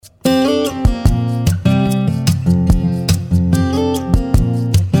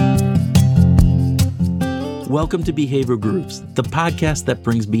Welcome to Behavioral Grooves, the podcast that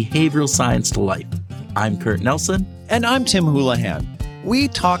brings behavioral science to life. I'm Kurt Nelson. And I'm Tim Houlihan. We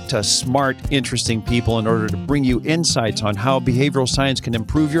talk to smart, interesting people in order to bring you insights on how behavioral science can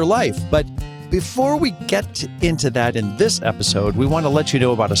improve your life. But before we get into that in this episode, we want to let you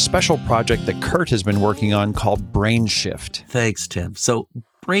know about a special project that Kurt has been working on called BrainShift. Thanks, Tim. So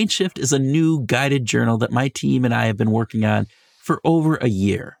BrainShift is a new guided journal that my team and I have been working on for over a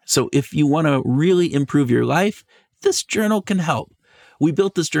year. So if you want to really improve your life, this journal can help. We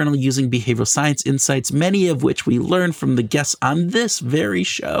built this journal using behavioral science insights, many of which we learned from the guests on this very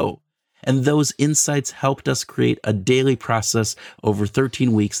show. And those insights helped us create a daily process over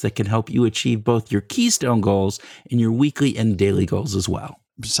 13 weeks that can help you achieve both your keystone goals and your weekly and daily goals as well.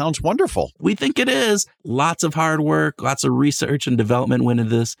 Sounds wonderful. We think it is. Lots of hard work, lots of research and development went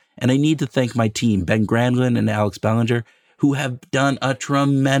into this. And I need to thank my team, Ben Grandlin and Alex Bellinger, who have done a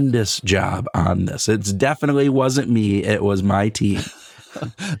tremendous job on this. It definitely wasn't me. It was my team.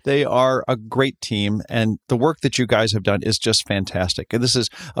 They are a great team, and the work that you guys have done is just fantastic. And this is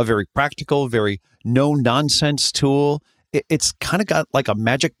a very practical, very no-nonsense tool. It's kind of got like a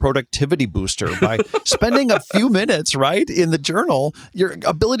magic productivity booster by spending a few minutes, right, in the journal. Your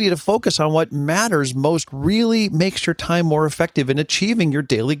ability to focus on what matters most really makes your time more effective in achieving your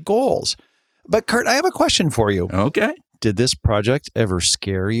daily goals. But Kurt, I have a question for you. Okay. Did this project ever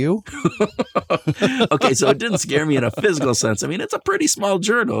scare you? Okay, so it didn't scare me in a physical sense. I mean, it's a pretty small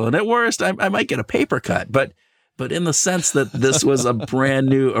journal, and at worst, I might get a paper cut. But in the sense that this was a brand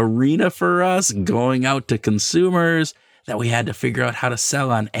new arena for us, going out to consumers, that we had to figure out how to sell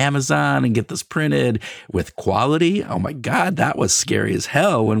on Amazon and get this printed with quality. Oh my God, that was scary as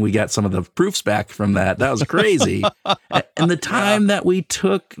hell when we got some of the proofs back from that. That was crazy. And the time that we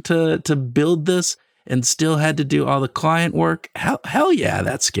took to build this and still had to do all the client work, hell yeah,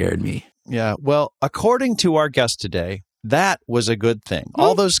 that scared me. Yeah, well, according to our guest today, that was a good thing.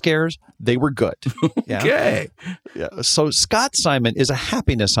 All those scares, they were good. Yeah. Okay. Yeah. So Scott Simon is a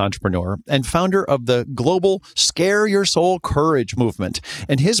happiness entrepreneur and founder of the global Scare Your Soul Courage movement.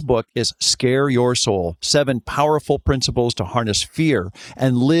 And his book is Scare Your Soul, 7 Powerful Principles to Harness Fear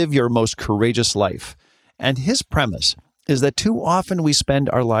and Live Your Most Courageous Life. And his premise is that too often we spend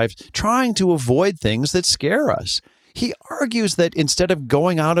our lives trying to avoid things that scare us. He argues that instead of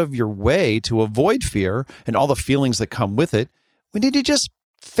going out of your way to avoid fear and all the feelings that come with it, we need to just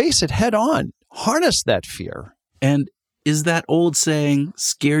face it head on, harness that fear. And is that old saying,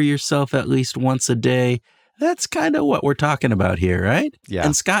 scare yourself at least once a day? That's kind of what we're talking about here, right? Yeah.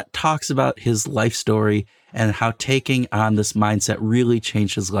 And Scott talks about his life story and how taking on this mindset really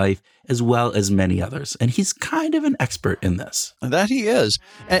changed his life, as well as many others. And he's kind of an expert in this. That he is.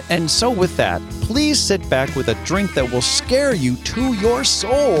 And so with that, please sit back with a drink that will scare you to your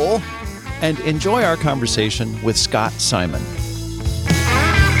soul and enjoy our conversation with Scott Simon.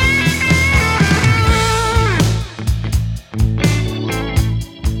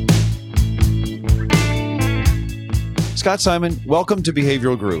 Scott Simon, welcome to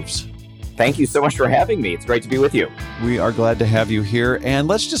Behavioral Grooves. Thank you so much for having me. It's great to be with you. We are glad to have you here. And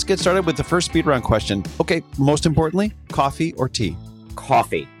let's just get started with the first speed round question. Okay, most importantly, coffee or tea?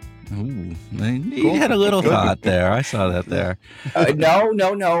 Coffee. Ooh, you had a little thought there. I saw that there.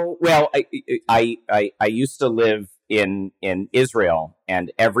 No. Well, I used to live in Israel,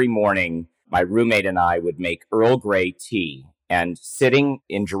 and every morning my roommate and I would make Earl Grey tea. And sitting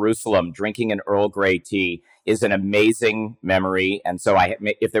in Jerusalem drinking an Earl Grey tea is an amazing memory. And so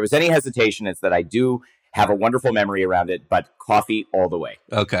if there was any hesitation, it's that I do have a wonderful memory around it, but coffee all the way.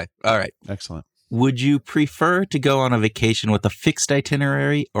 Okay. All right. Excellent. Would you prefer to go on a vacation with a fixed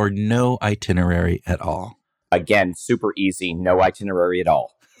itinerary or no itinerary at all? Again, super easy, no itinerary at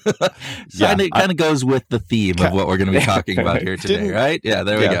all. Kind of goes with the theme of what we're going to be talking about here today, right? Yeah,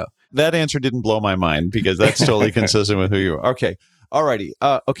 there we go. That answer didn't blow my mind because that's totally consistent with who you are. Okay. All righty.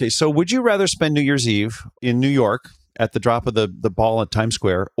 Okay. So would you rather spend New Year's Eve in New York at the drop of the ball at Times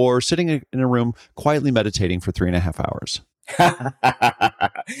Square or sitting in a room quietly meditating for 3.5 hours?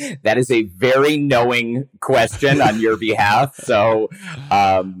 That is a very knowing question on your behalf. So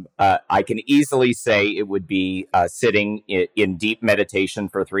I can easily say it would be sitting in deep meditation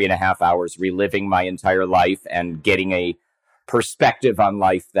for 3.5 hours, reliving my entire life and getting a perspective on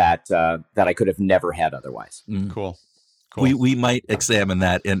life that I could have never had otherwise. Cool. We might examine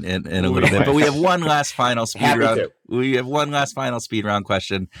that in a little bit, but we have one last final speed round. We have one last final speed round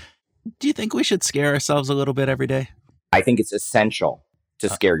question. Do you think we should scare ourselves a little bit every day? I think it's essential to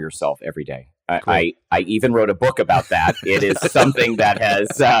scare yourself every day. Cool. I even wrote a book about that. It is something that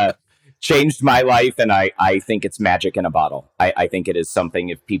has changed my life, and I think it's magic in a bottle. I think it is something,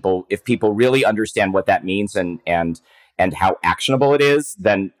 if people really understand what that means and how actionable it is,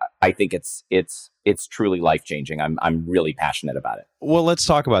 then I think it's truly life-changing. I'm really passionate about it. Well, let's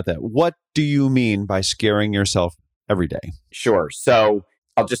talk about that. What do you mean by scaring yourself every day? Sure. So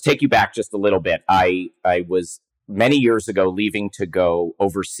I'll just take you back just a little bit. I was many years ago leaving to go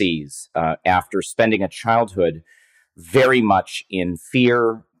overseas after spending a childhood very much in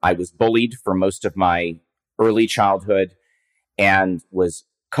fear. I was bullied for most of my early childhood and was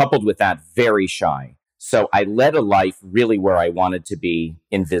coupled with that very shy. So I led a life really where I wanted to be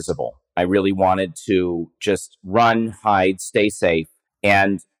invisible. I really wanted to just run, hide, stay safe.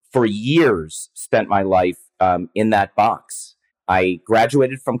 And for years, spent my life in that box. I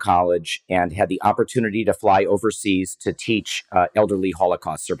graduated from college and had the opportunity to fly overseas to teach elderly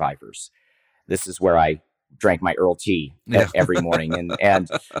Holocaust survivors. This is where I drank my Earl tea every morning. And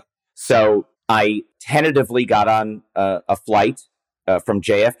so I tentatively got on a flight from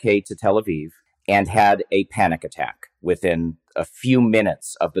JFK to Tel Aviv and had a panic attack within a few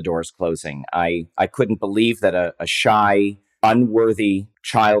minutes of the doors closing. I couldn't believe that a shy, unworthy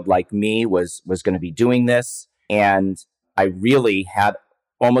child like me was going to be doing this. And I really had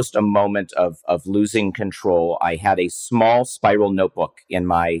almost a moment of losing control. I had a small spiral notebook in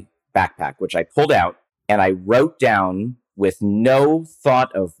my backpack, which I pulled out, and I wrote down, with no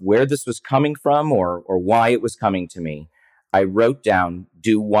thought of where this was coming from or why it was coming to me, I wrote down,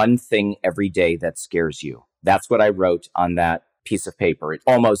 do one thing every day that scares you. That's what I wrote on that piece of paper. It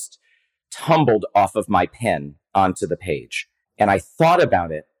almost tumbled off of my pen onto the page. And I thought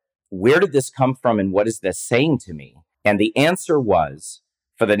about it. Where did this come from and what is this saying to me? And the answer was,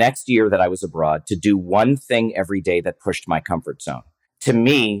 for the next year that I was abroad, to do one thing every day that pushed my comfort zone. To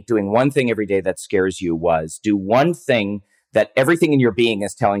me, doing one thing every day that scares you was do one thing that everything in your being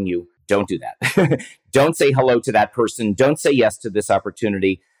is telling you, don't do that. Don't say hello to that person. Don't say yes to this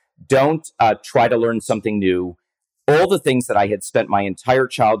opportunity. Don't try to learn something new. All the things that I had spent my entire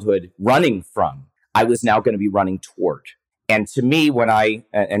childhood running from, I was now going to be running toward. And to me,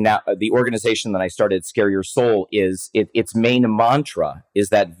 and now the organization that I started, Scare Your Soul, its main mantra is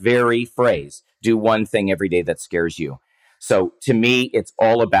that very phrase, do one thing every day that scares you. So to me, it's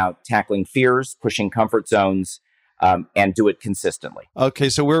all about tackling fears, pushing comfort zones, and do it consistently. Okay,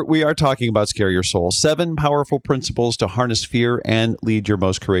 so we are talking about Scare Your Soul, 7 powerful principles to harness fear and lead your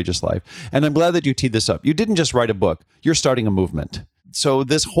most courageous life. And I'm glad that you teed this up. You didn't just write a book, you're starting a movement. So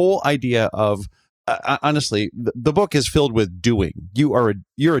this whole idea of, honestly, the book is filled with doing. You're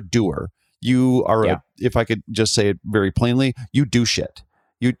a doer. You are, if I could just say it very plainly, you do shit.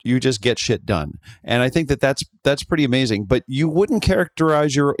 You just get shit done. And I think that's pretty amazing. But you wouldn't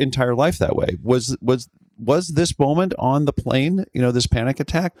characterize your entire life that way. Was this moment on the plane, this panic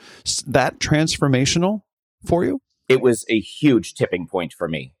attack, that transformational for you? It was a huge tipping point for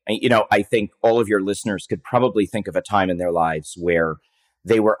me. I think all of your listeners could probably think of a time in their lives where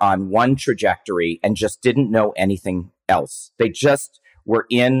they were on one trajectory and just didn't know anything else. They just were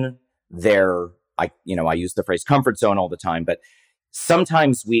in their, I use the phrase comfort zone all the time, but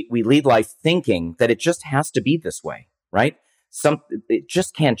sometimes we lead life thinking that it just has to be this way, right? It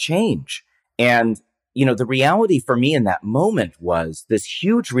just can't change. And the reality for me in that moment was this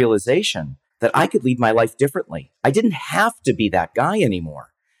huge realization that I could lead my life differently. I didn't have to be that guy anymore.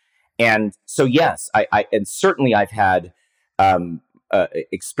 And so, yes, and certainly I've had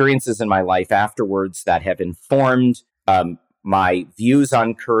experiences in my life afterwards that have informed my views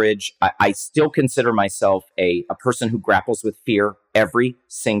on courage. I still consider myself a person who grapples with fear every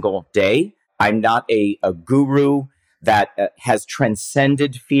single day. I'm not a guru that has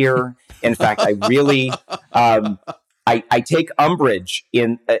transcended fear. In fact, I really, I take umbrage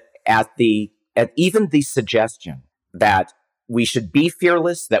at even the suggestion that we should be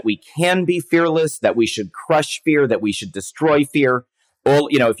fearless, that we can be fearless, that we should crush fear, that we should destroy fear. All,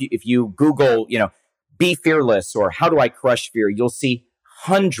 if you Google, be fearless or how do I crush fear, you'll see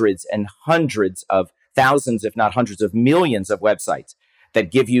hundreds and hundreds of thousands, if not hundreds of millions of websites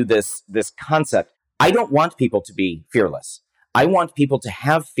that give you this concept. I don't want people to be fearless. I want people to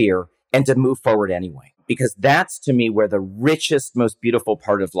have fear and to move forward anyway, because that's to me where the richest, most beautiful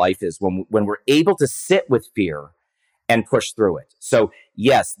part of life is, when we're able to sit with fear and push through it. So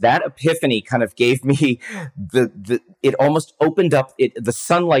yes, that epiphany kind of gave me it almost opened up, the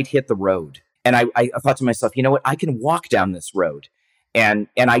sunlight hit the road. And I thought to myself, you know what, I can walk down this road. And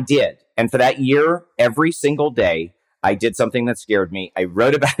I did. And for that year, every single day, I did something that scared me. I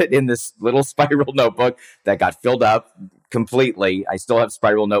wrote about it in this little spiral notebook that got filled up completely. I still have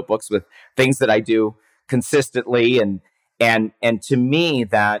spiral notebooks with things that I do consistently. And And to me,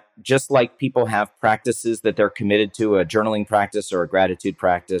 that just like people have practices that they're committed to, a journaling practice or a gratitude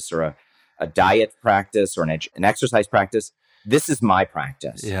practice or a diet practice or an exercise practice, this is my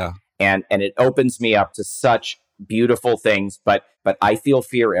practice. Yeah. And it opens me up to such beautiful things, but I feel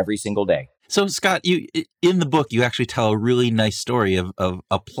fear every single day. So Scott, you in the book, you actually tell a really nice story of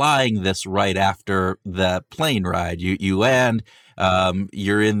applying this right after the plane ride. You land,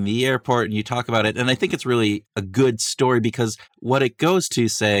 you're in the airport, and you talk about it. And I think it's really a good story because what it goes to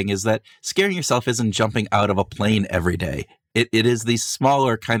saying is that scaring yourself isn't jumping out of a plane every day. It is these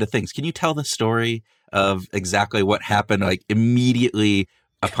smaller kind of things. Can you tell the story of exactly what happened, like immediately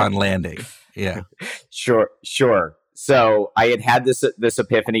upon landing? Yeah. Sure. So I had this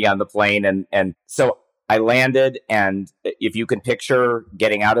epiphany on the plane, and so I landed. And if you can picture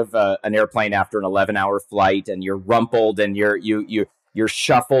getting out of an airplane after an 11-hour flight, and you're rumpled and you're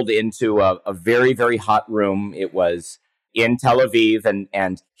shuffled into a very, very hot room. It was in Tel Aviv,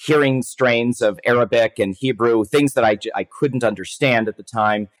 and hearing strains of Arabic and Hebrew, things that I couldn't understand at the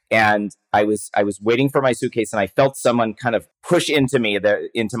time. And I was waiting for my suitcase, and I felt someone kind of push into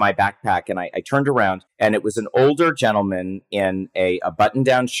my backpack. And I turned around, and it was an older gentleman in a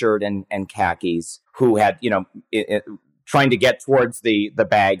button-down shirt and khakis who had, trying to get towards the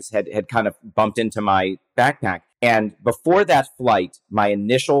bags, had kind of bumped into my backpack. And before that flight, my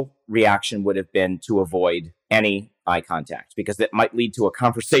initial reaction would have been to avoid any eye contact, because it might lead to a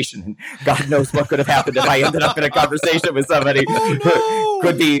conversation, and God knows what could have happened if I ended up in a conversation with somebody.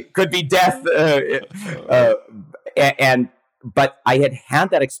 Could be death. But I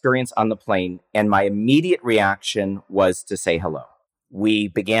had that experience on the plane, and my immediate reaction was to say hello. We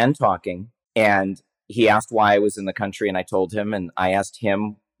began talking, and he asked why I was in the country, and I told him, and I asked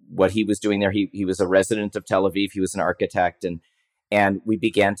him what he was doing there. He was a resident of Tel Aviv. He was an architect, and we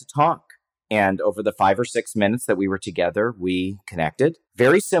began to talk. And over the 5 or 6 minutes that we were together, we connected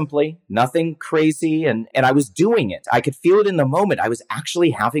very simply, nothing crazy. And I was doing it. I could feel it in the moment. I was actually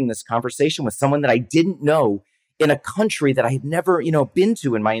having this conversation with someone that I didn't know in a country that I had never, been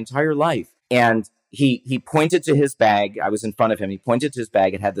to in my entire life. And he pointed to his bag. I was in front of him. He pointed to his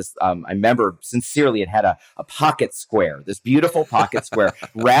bag. It had this, I remember sincerely, it had a pocket square, this beautiful pocket square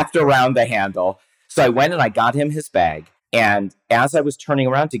wrapped around the handle. So I went and I got him his bag. And as I was turning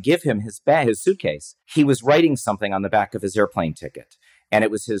around to give him his suitcase, he was writing something on the back of his airplane ticket. And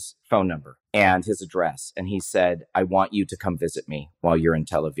it was his phone number and his address. And he said, "I want you to come visit me while you're in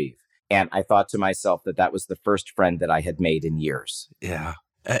Tel Aviv." And I thought to myself that was the first friend that I had made in years. Yeah.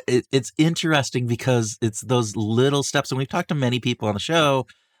 It's interesting because it's those little steps. And we've talked to many people on the show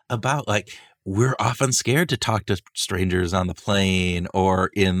about, like, we're often scared to talk to strangers on the plane or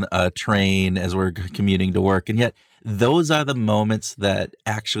in a train as we're commuting to work. And yet those are the moments that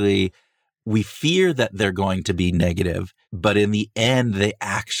actually we fear that they're going to be negative, but in the end,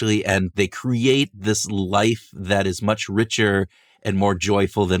 they create this life that is much richer and more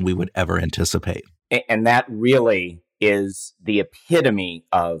joyful than we would ever anticipate. And that really is the epitome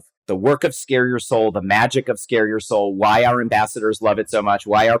of the work of Scare Your Soul, the magic of Scare Your Soul, why our ambassadors love it so much,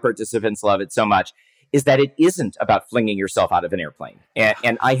 why our participants love it so much, is that it isn't about flinging yourself out of an airplane.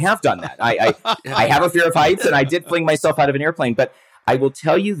 And I have done that. I have a fear of heights, and I did fling myself out of an airplane. But I will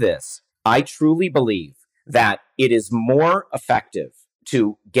tell you this, I truly believe that it is more effective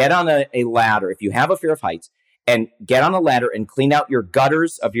to get on a ladder, if you have a fear of heights, and get on a ladder and clean out your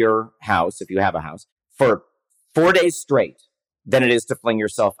gutters of your house, if you have a house, for 4 days straight, than it is to fling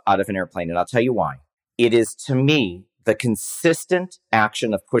yourself out of an airplane. And I'll tell you why. It is, to me, the consistent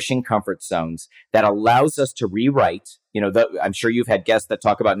action of pushing comfort zones that allows us to rewrite. I'm sure you've had guests that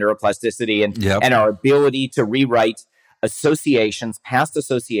talk about neuroplasticity and our ability to rewrite associations, past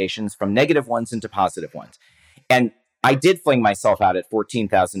associations, from negative ones into positive ones. And I did fling myself out at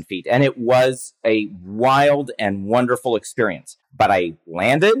 14,000 feet, and it was a wild and wonderful experience. But I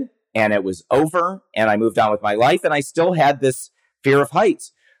landed, and it was over, and I moved on with my life, and I still had this fear of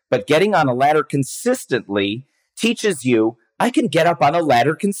heights. But getting on a ladder consistently teaches you, I can get up on a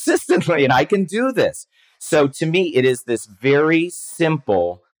ladder consistently, and I can do this. So to me, it is this very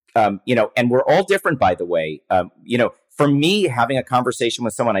simple, and we're all different, by the way. For me, having a conversation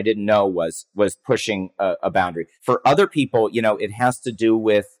with someone I didn't know was pushing a boundary. For other people, it has to do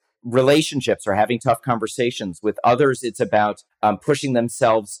with relationships or having tough conversations. With others, it's about pushing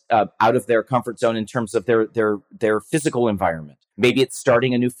themselves out of their comfort zone in terms of their physical environment. Maybe it's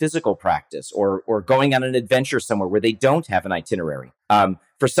starting a new physical practice or going on an adventure somewhere where they don't have an itinerary.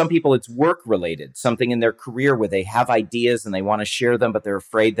 For some people, it's work related, something in their career where they have ideas and they want to share them, but they're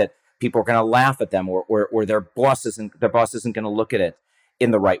afraid that people are going to laugh at them or their boss isn't going to look at it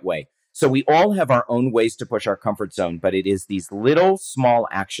in the right way. So we all have our own ways to push our comfort zone, but it is these little small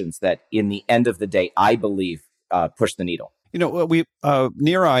actions that in the end of the day, I believe, push the needle. You know,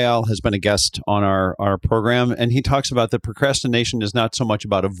 Nir Eyal has been a guest on our program, and he talks about that procrastination is not so much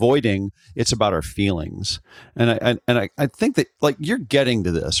about avoiding; it's about our feelings. And I think that, like, you're getting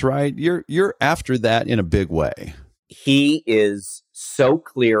to this, right? You're after that in a big way. He is so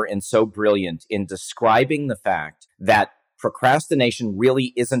clear and so brilliant in describing the fact that procrastination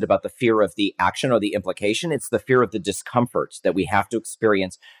really isn't about the fear of the action or the implication. It's the fear of the discomfort that we have to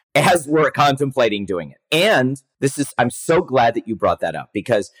experience as we're contemplating doing it. And I'm so glad that you brought that up,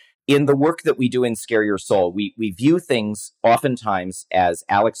 because in the work that we do in Scare Your Soul, we view things oftentimes as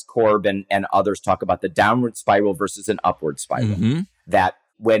Alex Korb and others talk about the downward spiral versus an upward spiral. Mm-hmm. That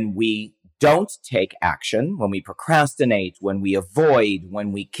when we don't take action, when we procrastinate, when we avoid,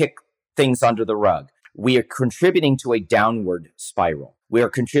 when we kick things under the rug, we are contributing to a downward spiral. We are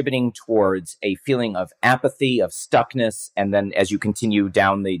contributing towards a feeling of apathy, of stuckness, and then as you continue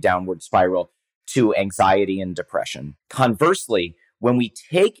down the downward spiral, to anxiety and depression. Conversely, when we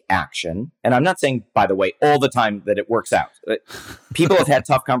take action, and I'm not saying, by the way, all the time that it works out. People have had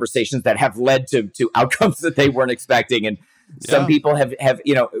tough conversations that have led to outcomes that they weren't expecting, and some people have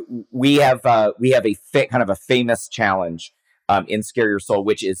we have a kind of a famous challenge in Scare Your Soul,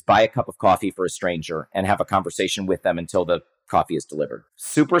 which is buy a cup of coffee for a stranger and have a conversation with them until the coffee is delivered.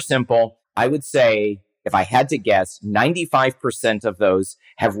 Super simple. I would say, if I had to guess, 95% of those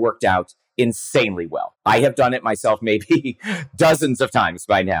have worked out insanely well. I have done it myself maybe dozens of times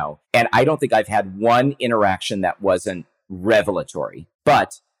by now, and I don't think I've had one interaction that wasn't revelatory.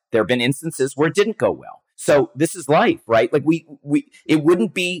 But there have been instances where it didn't go well. So this is life, right? Like there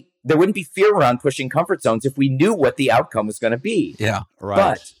wouldn't be fear around pushing comfort zones if we knew what the outcome was going to be. Yeah,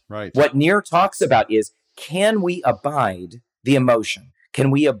 right. But what Nir talks about is, can we abide the emotion?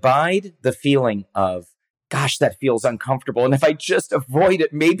 Can we abide the feeling of, gosh, that feels uncomfortable, and if I just avoid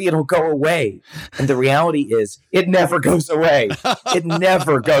it, maybe it'll go away? And the reality is, it never goes away. It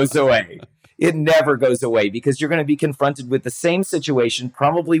never goes away. It never goes away, because you're going to be confronted with the same situation,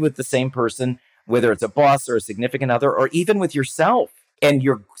 probably with the same person, whether it's a boss or a significant other, or even with yourself. And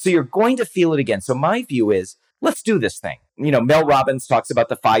you're going to feel it again. So my view is, let's do this thing. Mel Robbins talks about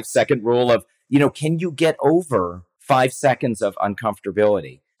the 5-second rule of, can you get over 5 seconds of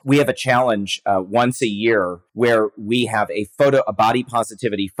uncomfortability? We have a challenge once a year where we have a body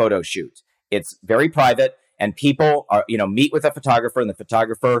positivity photo shoot. It's very private, and people are, meet with a photographer, and the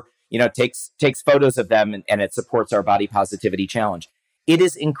photographer, takes photos of them, and it supports our body positivity challenge. It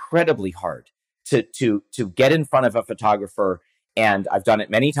is incredibly hard to get in front of a photographer, and I've done it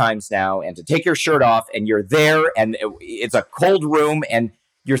many times now, and to take your shirt off, and you're there, and it's a cold room, and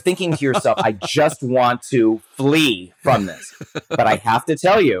you're thinking to yourself, I just want to flee from this. But I have to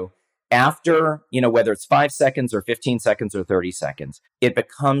tell you, after, whether it's 5 seconds or 15 seconds or 30 seconds, it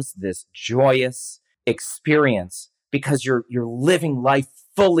becomes this joyous experience, because you're living life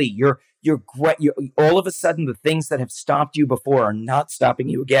fully. You're all of a sudden, the things that have stopped you before are not stopping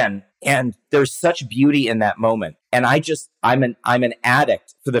you again. And there's such beauty in that moment. And I'm an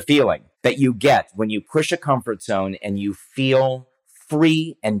addict for the feeling that you get when you push a comfort zone and you feel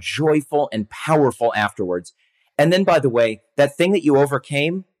free and joyful and powerful afterwards. And then, by the way, that thing that you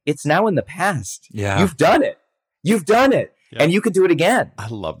overcame, it's now in the past. Yeah. You've done it. Yep. And you can do it again. I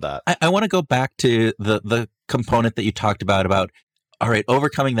love that. I want to go back to the component that you talked about, all right,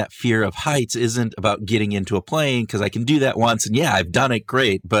 overcoming that fear of heights isn't about getting into a plane, because I can do that once and I've done it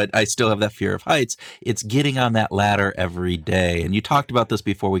great, but I still have that fear of heights. It's getting on that ladder every day. And you talked about this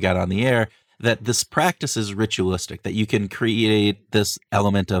before we got on the air, that this practice is ritualistic, that you can create this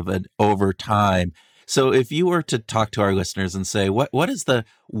element of it over time. So if you were to talk to our listeners and say, what is the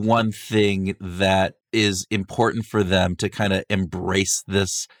one thing that is important for them to kind of embrace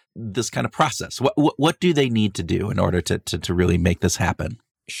this kind of process? What do they need to do in order to really make this happen?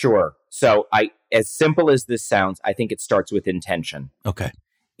 Sure. So as simple as this sounds, I think it starts with intention. Okay.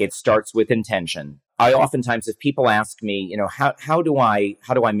 It starts with intention. I oftentimes, if people ask me, how do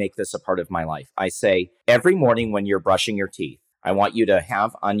I make this a part of my life? I say, every morning when you're brushing your teeth, I want you to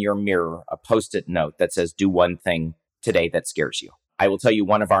have on your mirror a Post-it note that says, do one thing today that scares you. I will tell you,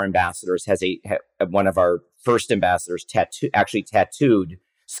 one of our ambassadors one of our first ambassadors tattooed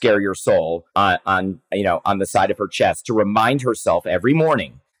Scare Your Soul on the side of her chest to remind herself every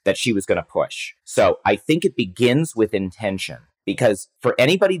morning that she was going to push. So I think it begins with intention, because for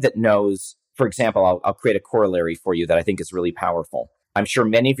anybody that knows, for example, I'll create a corollary for you that I think is really powerful. I'm sure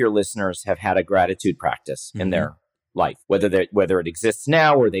many of your listeners have had a gratitude practice in their life, whether it exists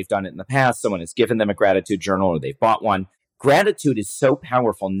now or they've done it in the past. Someone has given them a gratitude journal or they've bought one. Gratitude is so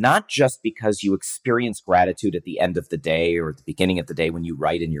powerful, not just because you experience gratitude at the end of the day or at the beginning of the day when you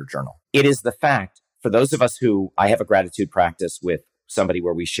write in your journal. It is the fact, for those of us who, I have a gratitude practice with somebody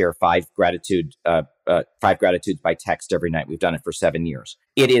where we share five gratitudes by text every night. We've done it for 7 years.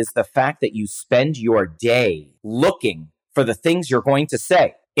 It is the fact that you spend your day looking for the things you're going to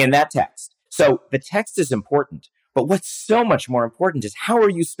say in that text. So the text is important, but what's so much more important is how are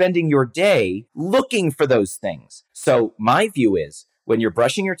you spending your day looking for those things? So my view is when you're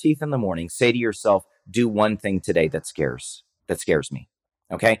brushing your teeth in the morning, say to yourself, do one thing today that scares me.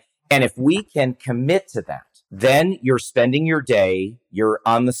 Okay. And if we can commit to that, then you're spending your day, you're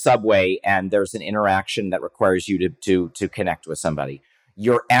on the subway and there's an interaction that requires you to connect with somebody.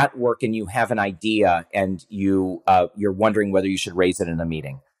 You're at work and you have an idea and you're wondering whether you should raise it in a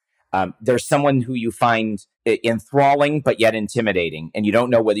meeting. There's someone who you find enthralling but yet intimidating, and you don't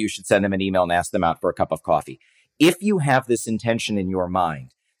know whether you should send them an email and ask them out for a cup of coffee. If you have this intention in your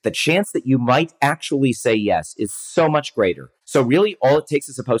mind, the chance that you might actually say yes is so much greater. So really, all it takes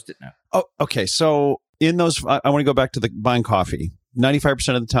is a Post-it note. Oh, okay. So in those, I want to go back to the buying coffee.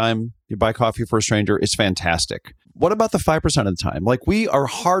 95% of the time, you buy coffee for a stranger, it's fantastic. What about the 5% of the time? Like, we are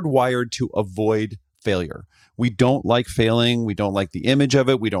hardwired to avoid failure. We don't like failing. We don't like the image of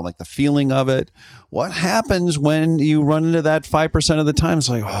it. We don't like the feeling of it. What happens when you run into that 5% of the time? It's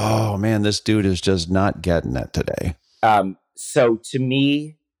like, oh man, this dude is just not getting it today. So to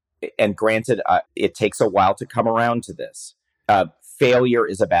me, and granted, it takes a while to come around to this. Failure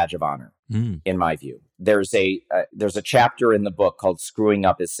is a badge of honor, in my view. There's a chapter in the book called "Screwing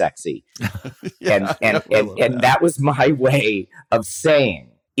Up is Sexy," and that was my way of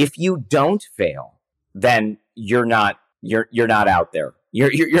saying, if you don't fail, then you're not out there.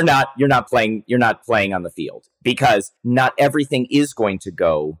 You're not playing on the field, because not everything is going to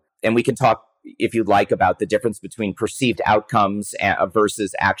go. And we can talk, if you'd like, about the difference between perceived outcomes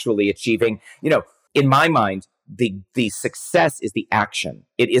versus actually achieving. In my mind, the success is the action.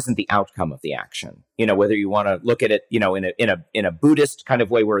 It isn't the outcome of the action. Whether you want to look at it, in a Buddhist kind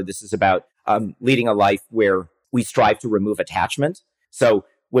of way, where this is about leading a life where we strive to remove attachment. So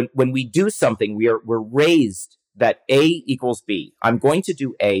when we do something, we're raised that A equals B. I'm going to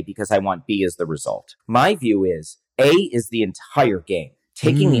do A because I want B as the result. My view is A is the entire game.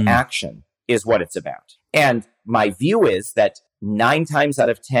 Taking the action is what it's about. And my view is that 9 times out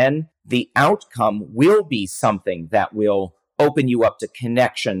of 10, the outcome will be something that will open you up to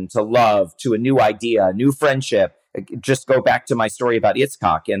connection, to love, to a new idea, a new friendship. Just go back to my story about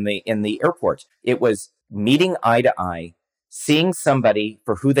Itzhak in the airport. It was meeting eye to eye, seeing somebody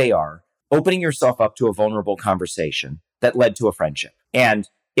for who they are, opening yourself up to a vulnerable conversation that led to a friendship. And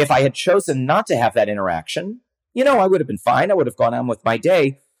if I had chosen not to have that interaction, I would have been fine. I would have gone on with my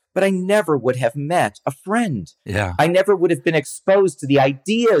day, but I never would have met a friend. Yeah. I never would have been exposed to the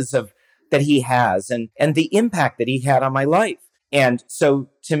ideas that he has and the impact that he had on my life. And so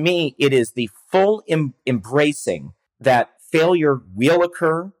to me, it is the full embracing that failure will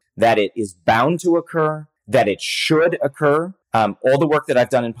occur, that it is bound to occur, that it should occur. All the work that I've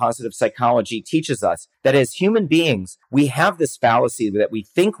done in positive psychology teaches us that as human beings, we have this fallacy that we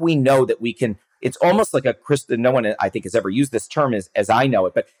think we know that we can. It's almost like no one I think has ever used this term as I know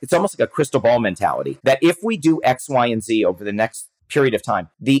it, but it's almost like a crystal ball mentality, that if we do X, Y, and Z over the next period of time,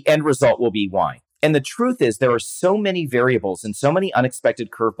 the end result will be Y. And the truth is, there are so many variables and so many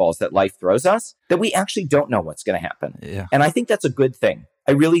unexpected curveballs that life throws us that we actually don't know what's going to happen. Yeah. And I think that's a good thing.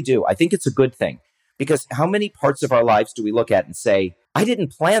 I really do. I think it's a good thing, because how many parts of our lives do we look at and say, I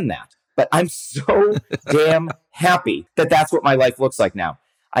didn't plan that, but I'm so damn happy that that's what my life looks like now.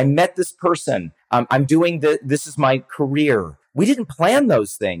 I met this person. I'm doing this is my career. We didn't plan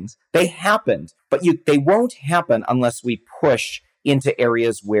those things. They happened, but they won't happen unless we push into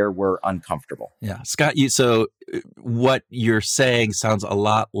areas where we're uncomfortable. Yeah. Scott, so what you're saying sounds a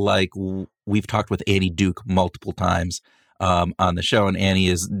lot like we've talked with Annie Duke multiple times on the show. And Annie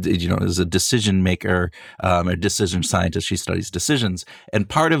is a decision maker, a decision scientist. She studies decisions. And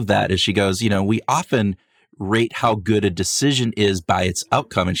part of that is she goes, we often rate how good a decision is by its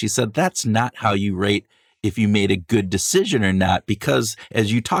outcome. And she said, that's not how you rate if you made a good decision or not, because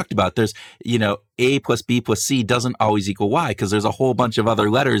as you talked about, there's, A plus B plus C doesn't always equal Y, because there's a whole bunch of other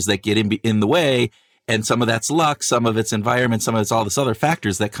letters that get in the way. And some of that's luck, some of it's environment, some of it's all this other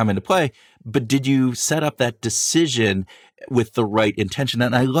factors that come into play. But did you set up that decision with the right intention?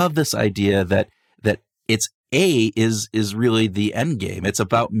 And I love this idea that it's A is really the end game. It's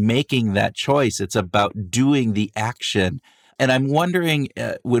about making that choice. It's about doing the action. And I'm wondering,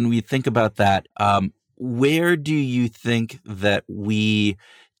 when we think about that, where do you think that we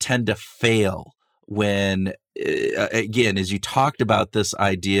tend to fail when again, as you talked about this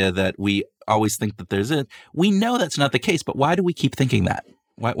idea that we always think that there's it, we know that's not the case, but why do we keep thinking that?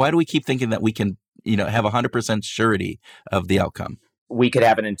 Why do we keep thinking that we can, have 100% surety of the outcome? We could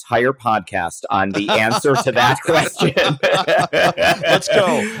have an entire podcast on the answer to that question.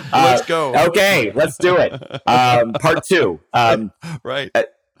 Let's go. Okay, let's do it. Part 2. Right.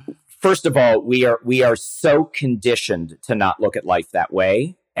 First of all, we are so conditioned to not look at life that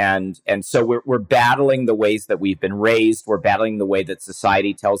way. And so we're battling the ways that we've been raised. We're battling the way that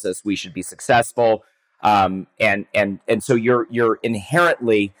society tells us we should be successful. And so you're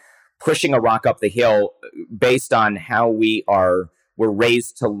inherently pushing a rock up the hill based on how we're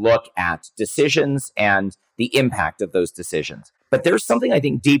raised to look at decisions and the impact of those decisions. But there's something I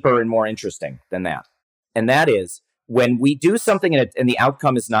think deeper and more interesting than that. And that is when we do something and the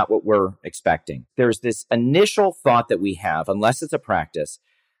outcome is not what we're expecting, there's this initial thought that we have, unless it's a practice,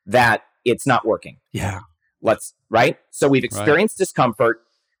 that it's not working. Yeah. Right? So we've experienced discomfort.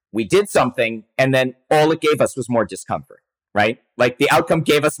 We did something, and then all it gave us was more discomfort, right? Like the outcome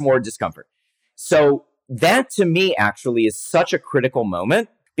gave us more discomfort. So that to me actually is such a critical moment,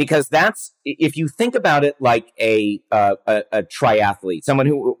 because that's, if you think about it like a triathlete, someone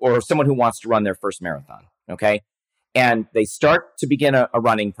who wants to run their first marathon, okay? And they start to begin a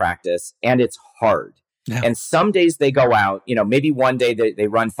running practice, and it's hard. Yeah. And some days they go out, maybe one day they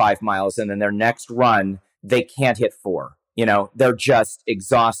run 5 miles, and then their next run, they can't hit 4. They're just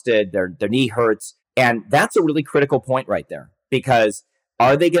exhausted, their knee hurts. And that's a really critical point right there, because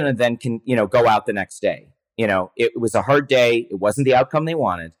are they going to then, go out the next day? It was a hard day. It wasn't the outcome they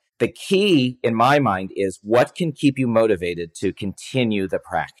wanted. The key in my mind is what can keep you motivated to continue the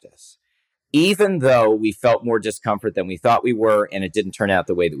practice, even though we felt more discomfort than we thought we were, and it didn't turn out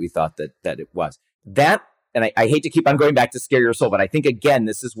the way that we thought that it was. That, and I hate to keep on going back to Scare Your Soul, but I think, again,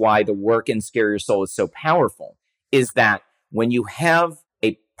 this is why the work in Scare Your Soul is so powerful, is that when you have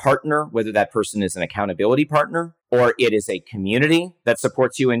a partner, whether that person is an accountability partner or it is a community that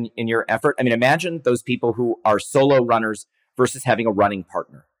supports you in your effort. I mean, imagine those people who are solo runners versus having a running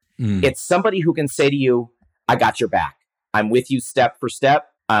partner. It's somebody who can say to you, I got your back. I'm with you step for step.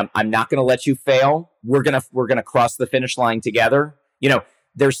 I'm not going to let you fail. We're going to cross the finish line together.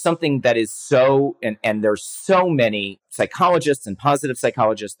 There's something that is so, and there's so many psychologists and positive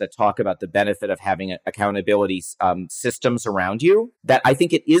psychologists that talk about the benefit of having accountability systems around you, that I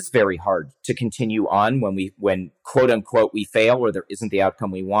think it is very hard to continue on when quote unquote we fail or there isn't the outcome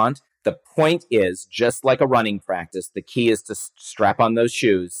we want. The point is, just like a running practice, the key is to strap on those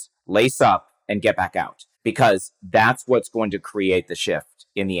shoes, lace up, and get back out, because that's what's going to create the shift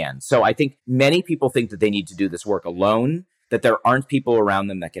in the end. So I think many people think that they need to do this work alone, that there aren't people around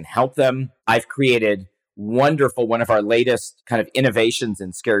them that can help them. I've created one of our latest kind of innovations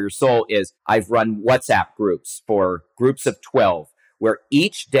in Scare Your Soul is I've run WhatsApp groups for groups of 12, where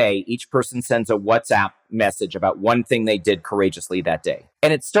each day, each person sends a WhatsApp message about one thing they did courageously that day.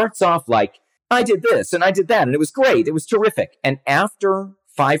 And it starts off like, I did this and I did that, and it was great. It was terrific. And after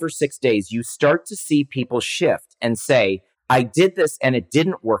 5 or 6 days, you start to see people shift and say, I did this and it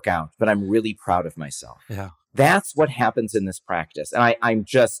didn't work out, but I'm really proud of myself. Yeah. That's what happens in this practice. And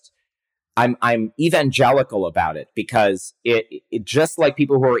I'm evangelical about it, because it just like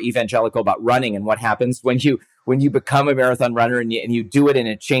people who are evangelical about running and what happens when you become a marathon runner and you do it and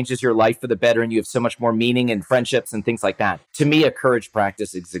it changes your life for the better and you have so much more meaning and friendships and things like that. To me, a courage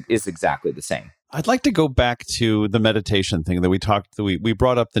practice is exactly the same. I'd like to go back to the meditation thing that we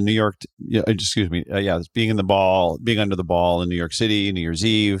brought up the New York, being under the ball in New York City, New Year's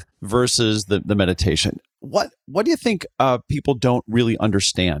Eve versus the meditation. What do you think people don't really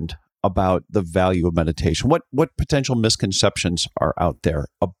understand about the value of meditation? What potential misconceptions are out there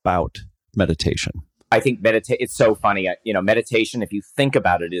about meditation? I think it's so funny. Meditation, if you think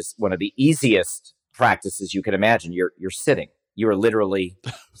about it, is one of the easiest practices you can imagine. You're sitting. You are literally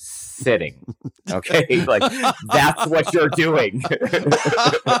sitting. Okay, like that's what you're doing.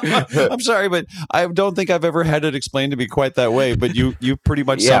 I'm sorry, but I don't think I've ever had it explained to me quite that way. But you pretty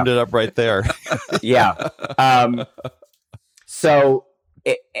much summed it up right there. Yeah. And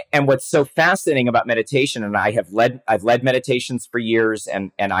what's so fascinating about meditation, and I've led meditations for years,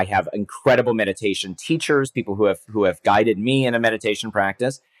 and I have incredible meditation teachers, people who have guided me in a meditation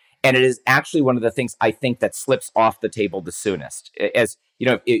practice. And it is actually one of the things I think that slips off the table the soonest. As you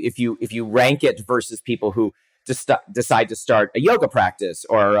know, if you rank it versus people who decide to start a yoga practice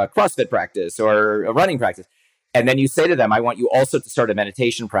or a CrossFit practice or a running practice, and then you say to them, I want you also to start a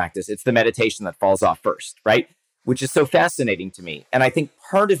meditation practice, it's the meditation that falls off first, right? Which is so fascinating to me. And I think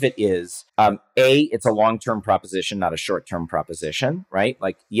part of it is, it's a long-term proposition, not a short-term proposition, right?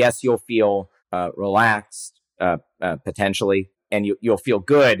 Like, yes, you'll feel relaxed, potentially, and you'll feel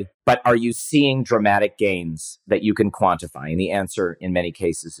good. But are you seeing dramatic gains that you can quantify? And the answer in many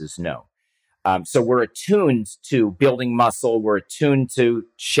cases is no. So we're attuned to building muscle. We're attuned to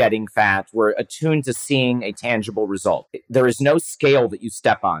shedding fat. We're attuned to seeing a tangible result. There is no scale that you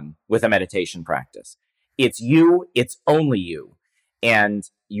step on with a meditation practice. It's you. It's only you. And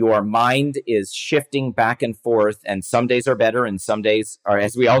your mind is shifting back and forth. And some days are better and some days are,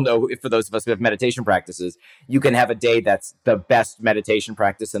 as we all know, for those of us who have meditation practices, you can have a day that's the best meditation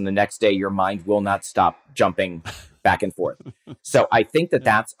practice. And the next day, your mind will not stop jumping back and forth. So I think that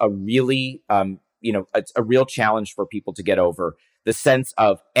that's a really, it's a real challenge for people to get over, the sense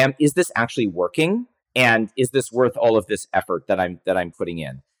of, is this actually working? And is this worth all of this effort that I'm putting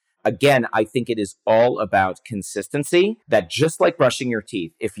in? Again, I think it is all about consistency, that just like brushing your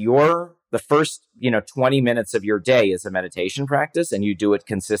teeth, if you're the first, 20 minutes of your day is a meditation practice and you do it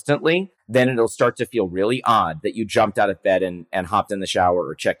consistently, then it'll start to feel really odd that you jumped out of bed and hopped in the shower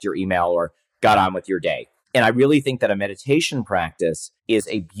or checked your email or got on with your day. And I really think that a meditation practice is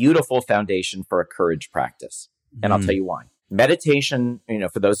a beautiful foundation for a courage practice. And I'll tell you why. Meditation,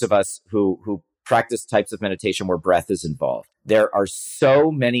 for those of us who practice types of meditation where breath is involved, there are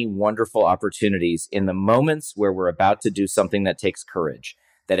so many wonderful opportunities in the moments where we're about to do something that takes courage,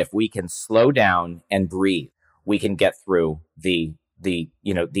 that if we can slow down and breathe, we can get through the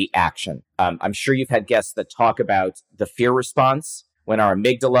action. I'm sure you've had guests that talk about the fear response. When our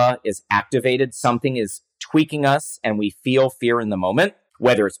amygdala is activated, something is tweaking us and we feel fear in the moment,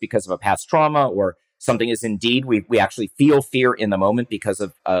 whether it's because of a past trauma or something is indeed, we actually feel fear in the moment because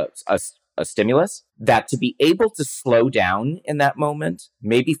of a stimulus. That to be able to slow down in that moment,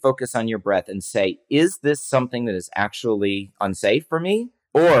 maybe focus on your breath and say, is this something that is actually unsafe for me?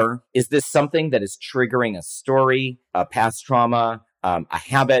 Or is this something that is triggering a story, a past trauma, a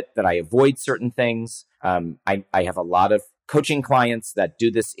habit that I avoid certain things? I have a lot of coaching clients that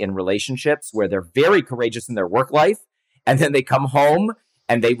do this in relationships where they're very courageous in their work life, and then they come home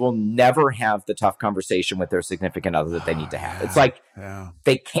and they will never have the tough conversation with their significant other that they need to have. It's like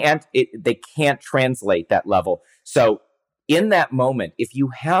they can't translate that level. So in that moment, if you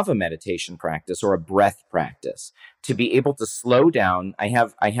have a meditation practice or a breath practice, to be able to slow down, I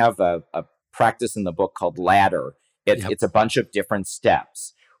have a practice in the book called Ladder. It's a bunch of different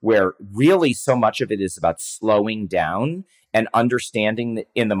steps where really so much of it is about slowing down and understanding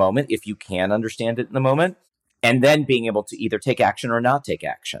in the moment, if you can understand it in the moment, and then being able to either take action or not take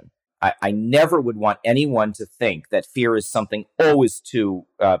action. I never would want anyone to think that fear is something always to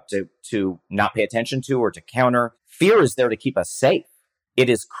not pay attention to or to counter. Fear is there to keep us safe. It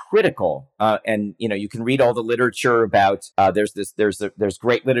is critical, and you can read all the literature about. There's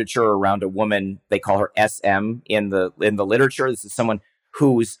great literature around a woman. They call her SM in the literature. This is someone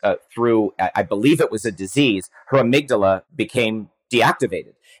who's through, I believe it was a disease, her amygdala became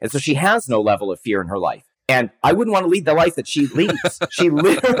deactivated, and so she has no level of fear in her life. And I wouldn't want to lead the life that she leads. She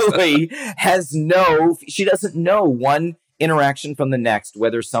literally she doesn't know one interaction from the next,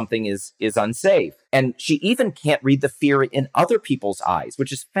 whether something is unsafe. And she even can't read the fear in other people's eyes,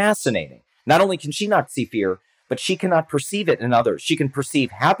 which is fascinating. Not only can she not see fear, but she cannot perceive it in others. She can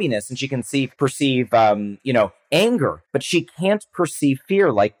perceive happiness and she can perceive anger, but she can't perceive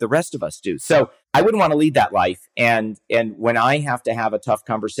fear like the rest of us do. So I wouldn't want to lead that life. And when I have to have a tough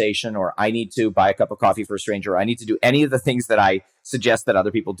conversation, or I need to buy a cup of coffee for a stranger, or I need to do any of the things that I suggest that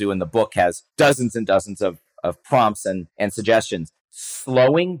other people do in the book, has dozens and dozens of prompts and suggestions.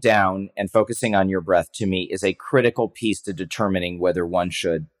 Slowing down and focusing on your breath, to me, is a critical piece to determining whether one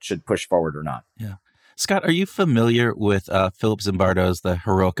should push forward or not. Yeah. Scott, are you familiar with Philip Zimbardo's The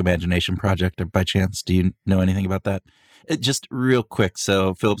Heroic Imagination Project by chance? Do you know anything about that? Just real quick.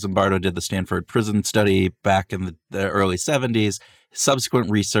 So Philip Zimbardo did the Stanford prison study back in the early 70s. Subsequent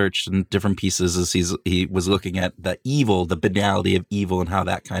research and different pieces as he was looking at the evil, the banality of evil and how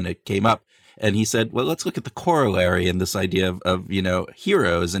that kind of came up. And he said, well, let's look at the corollary in this idea of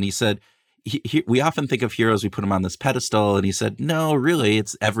heroes. And he said, we often think of heroes, we put them on this pedestal. And he said, no, really,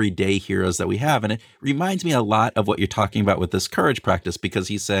 it's everyday heroes that we have. And it reminds me a lot of what you're talking about with this courage practice, because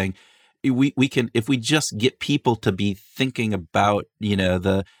he's saying we can, if we just get people to be thinking about,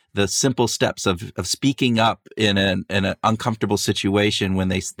 the simple steps of speaking up in an uncomfortable situation when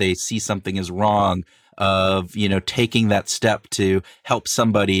they see something is wrong, of, taking that step to help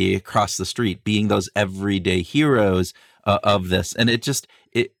somebody across the street, being those everyday heroes of this. And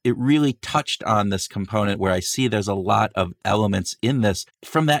it really touched on this component where I see there's a lot of elements in this.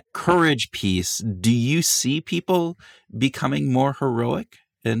 From that courage piece, do you see people becoming more heroic?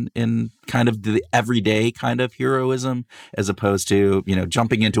 in kind of the everyday kind of heroism, as opposed to,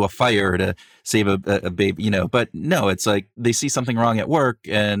 jumping into a fire to save a baby, but no, it's like they see something wrong at work,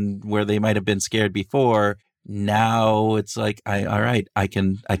 and where they might have been scared before, now it's like, all right, I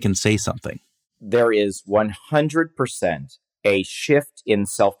can say something. There is 100% a shift in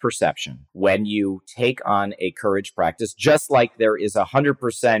self-perception when you take on a courage practice, just like there is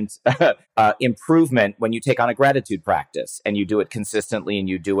 100% improvement when you take on a gratitude practice and you do it consistently and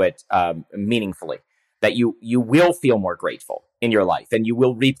you do it meaningfully, that you will feel more grateful in your life and you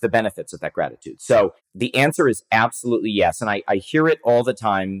will reap the benefits of that gratitude. So the answer is absolutely yes. And I hear it all the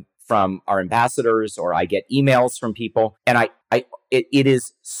time from our ambassadors, or I get emails from people, and it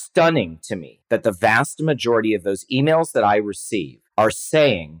is stunning to me that the vast majority of those emails that I receive are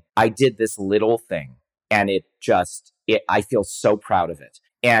saying, I did this little thing and I feel so proud of it.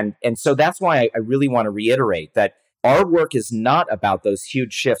 And so that's why I really want to reiterate that our work is not about those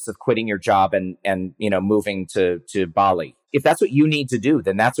huge shifts of quitting your job and moving to Bali. If that's what you need to do,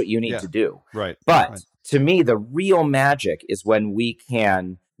 then that's what you need to do. Right. But to me, the real magic is when we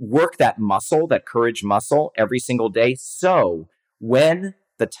can work that muscle, that courage muscle, every single day. So when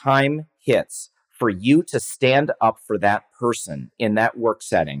the time hits for you to stand up for that person in that work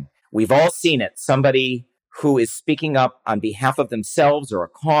setting, we've all seen it. Somebody who is speaking up on behalf of themselves or a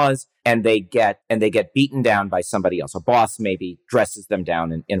cause, and they get beaten down by somebody else. A boss maybe dresses them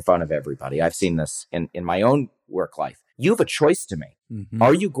down in front of everybody. I've seen this in my own work life. You have a choice to make. Mm-hmm.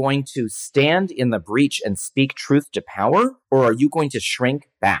 Are you going to stand in the breach and speak truth to power, or are you going to shrink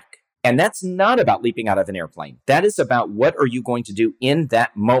back? And that's not about leaping out of an airplane. That is about what are you going to do in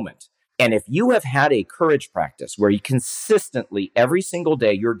that moment. And if you have had a courage practice where you consistently, every single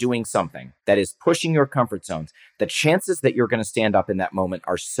day, you're doing something that is pushing your comfort zones, the chances that you're going to stand up in that moment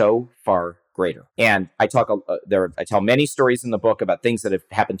are so far greater. And I tell many stories in the book about things that have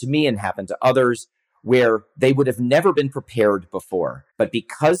happened to me and happened to others, where they would have never been prepared before. But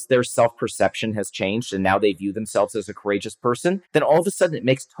because their self-perception has changed and now they view themselves as a courageous person, then all of a sudden it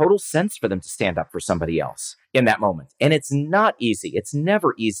makes total sense for them to stand up for somebody else in that moment. And it's not easy. It's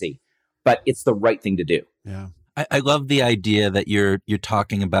never easy, but it's the right thing to do. Yeah. I love the idea that you're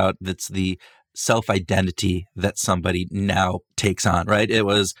talking about. That's the self-identity that somebody now takes on, right?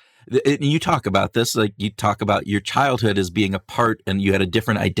 You talk about this, like you talk about your childhood as being a part, and you had a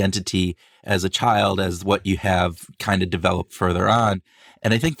different identity as a child as what you have kind of developed further on.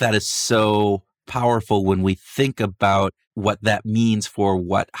 And I think that is so powerful when we think about what that means for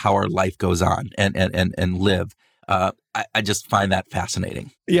how our life goes on and live. I just find that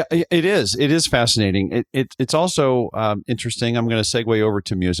fascinating. Yeah, it is. It is fascinating. It's also interesting. I'm going to segue over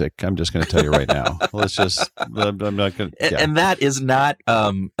to music. I'm just going to tell you right now. I'm not going to. Yeah. And that is not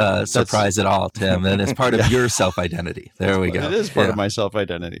a surprise at all, Tim. And it's part of your self-identity. There we go. It is part of my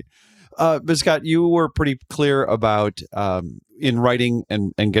self-identity. But Scott, you were pretty clear about in writing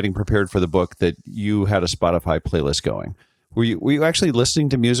and getting prepared for the book that you had a Spotify playlist going. Were you actually listening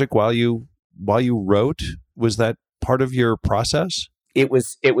to music while you wrote? Was that part of your process? It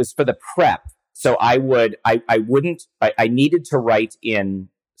was for the prep. So I needed to write in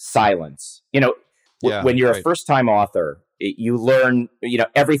silence. When you're a first time author, you learn,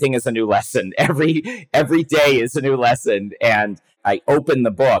 everything is a new lesson. Every day is a new lesson. And I opened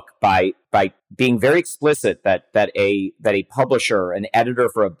the book by being very explicit that a publisher, an editor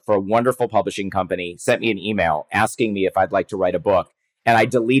for a wonderful publishing company, sent me an email asking me if I'd like to write a book. And I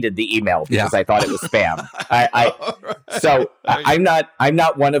deleted the email because I thought it was spam. I'm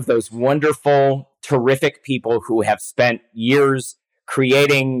not one of those wonderful, terrific people who have spent years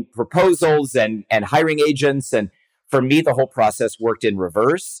creating proposals and hiring agents. And for me, the whole process worked in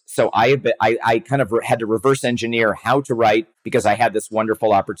reverse. So I kind of had to reverse engineer how to write, because I had this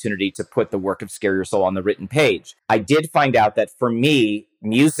wonderful opportunity to put the work of Scare Your Soul on the written page. I did find out that for me,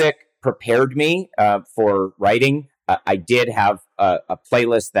 music prepared me for writing. I did have a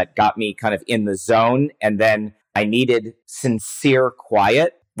playlist that got me kind of in the zone, and then I needed sincere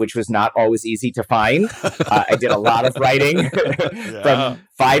quiet, which was not always easy to find. I did a lot of writing from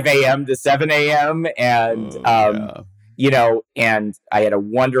 5 a.m. to 7 a.m. And, and I had a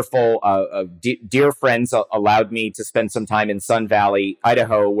wonderful, dear friends allowed me to spend some time in Sun Valley,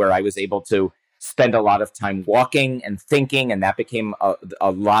 Idaho, where I was able to spend a lot of time walking and thinking. And that became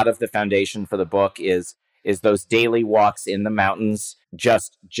a lot of the foundation for the book is those daily walks in the mountains,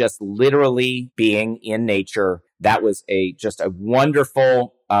 just literally being in nature. That was just a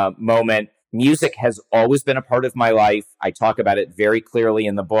wonderful moment. Music has always been a part of my life. I talk about it very clearly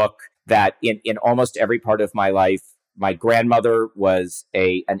in the book that in almost every part of my life, my grandmother was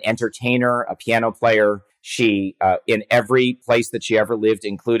an entertainer, a piano player. She, in every place that she ever lived,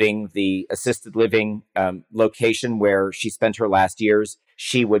 including the assisted living location where she spent her last years,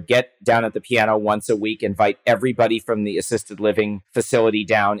 she would get down at the piano once a week, invite everybody from the assisted living facility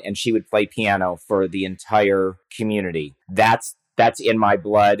down, and she would play piano for the entire community. That's in my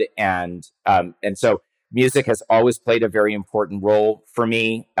blood, and so music has always played a very important role for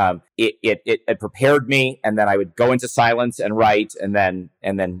me. It prepared me, and then I would go into silence and write, and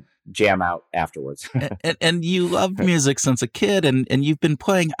then jam out afterwards. and you loved music since a kid, and you've been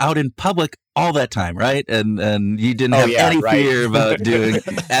playing out in public all that time, right? And you didn't have any fear about doing.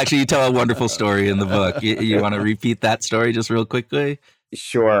 Actually, you tell a wonderful story in the book. You want to repeat that story just real quickly?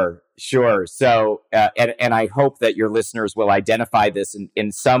 Sure. So, and I hope that your listeners will identify this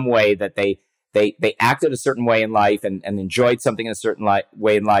in some way, that they acted a certain way in life and enjoyed something in a certain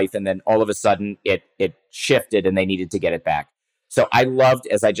way in life, and then all of a sudden it shifted and they needed to get it back. So I loved,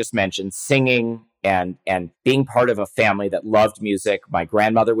 as I just mentioned, singing and being part of a family that loved music. My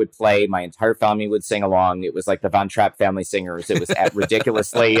grandmother would play. My entire family would sing along. It was like the Von Trapp family singers. It was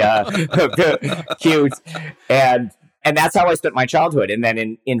ridiculously cute. And that's how I spent my childhood. And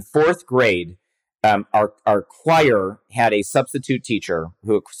then in fourth grade, our choir had a substitute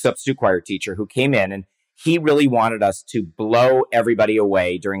choir teacher who came in, and he really wanted us to blow everybody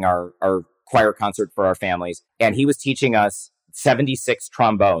away during our choir concert for our families. And he was teaching us 76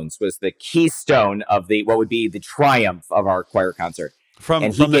 trombones was the keystone of what would be the triumph of our choir concert. From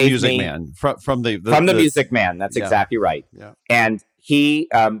the Music Man. From the Music Man. That's exactly right. Yeah. And he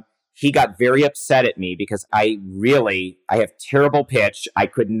got very upset at me because I have terrible pitch. I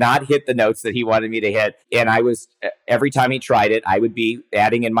could not hit the notes that he wanted me to hit. And every time he tried it, I would be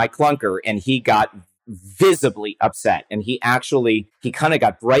adding in my clunker, and he got visibly upset. And he kind of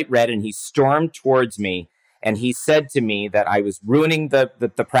got bright red, and he stormed towards me. And he said to me that I was ruining the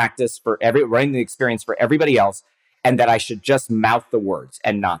practice running the experience for everybody else, and that I should just mouth the words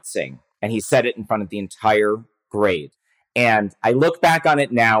and not sing. And he said it in front of the entire grade. And I look back on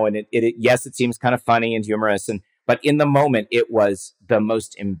it now, and it seems kind of funny and humorous, but in the moment, it was the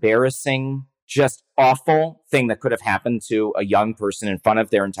most embarrassing, just awful thing that could have happened to a young person in front of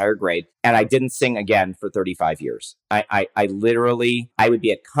their entire grade. And I didn't sing again for 35 years. I would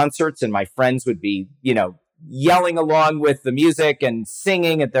be at concerts, and my friends would be, yelling along with the music and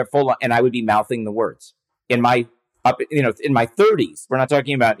singing at their full, and I would be mouthing the words in my 30s. We're not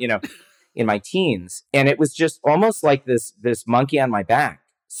talking about, in my teens. And it was just almost like this monkey on my back.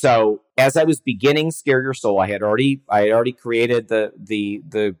 So as I was beginning Scare Your Soul, I had already created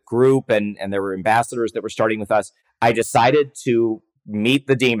the group, and there were ambassadors that were starting with us. I decided to meet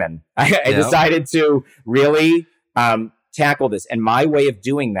the demon. I decided to really tackle this. And my way of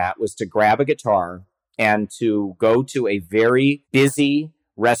doing that was to grab a guitar and to go to a very busy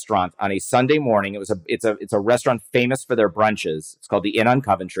restaurant on a Sunday morning. It's a restaurant famous for their brunches. It's called the Inn on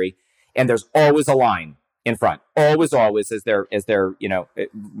Coventry, and there's always a line in front. Always as they're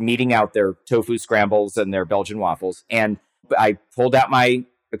meeting out their tofu scrambles and their Belgian waffles. And I pulled out my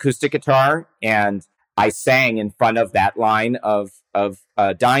acoustic guitar and I sang in front of that line of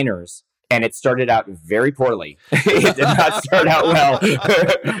diners. And it started out very poorly. It did not start out well.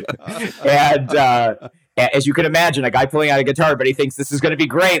 And as you can imagine, a guy pulling out a guitar, but he thinks this is going to be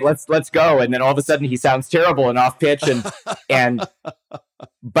great. Let's go. And then all of a sudden he sounds terrible and off pitch.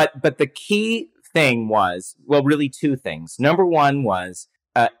 But the key thing was, well, really two things. Number one was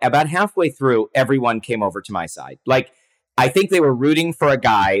about halfway through, everyone came over to my side. Like, I think they were rooting for a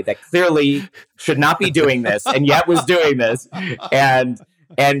guy that clearly should not be doing this and yet was doing this.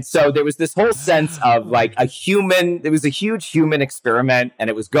 And so there was this whole sense of like it was a huge human experiment, and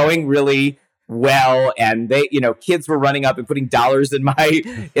it was going really well. And they, kids were running up and putting dollars in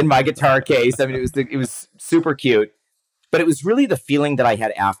my guitar case. I mean, it was super cute, but it was really the feeling that I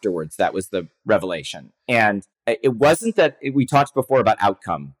had afterwards that was the revelation. And it wasn't that we talked before about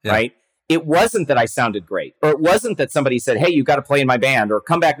outcome, right? It wasn't that I sounded great, or it wasn't that somebody said, "Hey, you got to play in my band," or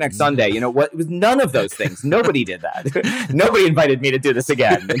 "Come back next Sunday." It was none of those things. Nobody did that. Nobody invited me to do this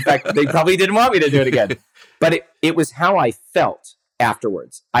again. In fact, they probably didn't want me to do it again. But it was how I felt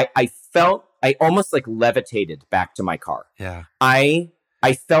afterwards. I felt, I almost like levitated back to my car. Yeah. I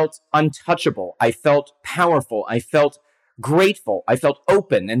felt untouchable. I felt powerful. I felt grateful. I felt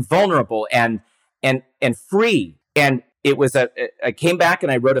open and vulnerable and free. And it was I came back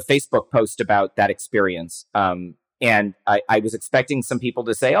and I wrote a Facebook post about that experience. And I was expecting some people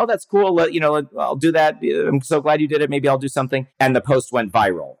to say, "Oh, that's cool. I'll do that. I'm so glad you did it. Maybe I'll do something." And the post went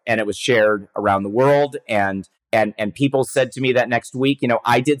viral, and it was shared around the world. And people said to me that next week,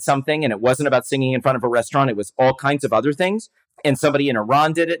 I did something, and it wasn't about singing in front of a restaurant. It was all kinds of other things. and somebody in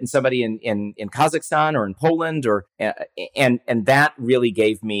Iran did it, and somebody in Kazakhstan or in Poland, and that really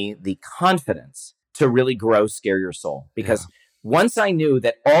gave me the confidence to really grow Scare Your Soul. Because once I knew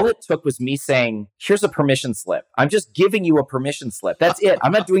that all it took was me saying, here's a permission slip. I'm just giving you a permission slip. That's it.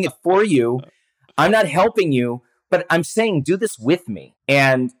 I'm not doing it for you. I'm not helping you, but I'm saying, do this with me.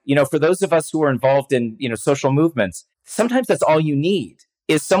 And, for those of us who are involved in, social movements, sometimes that's all you need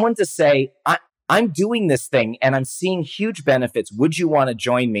is someone to say, I'm doing this thing and I'm seeing huge benefits. Would you want to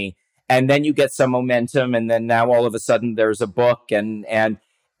join me? And then you get some momentum. And then now all of a sudden there's a book and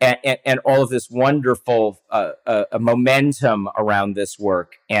all of this wonderful momentum around this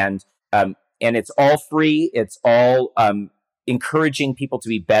work. And it's all free. It's all encouraging people to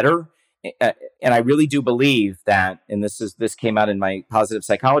be better. And I really do believe that, and this came out in my positive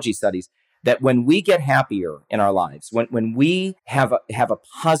psychology studies, that when we get happier in our lives, when we have a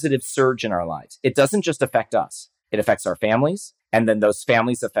positive surge in our lives, it doesn't just affect us. It affects our families, and then those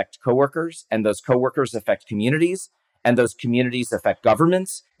families affect coworkers, and those coworkers affect communities, and those communities affect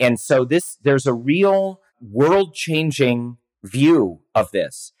governments. And so there's a real world-changing view of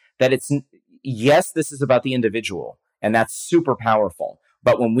this, that yes, this is about the individual, and that's super powerful.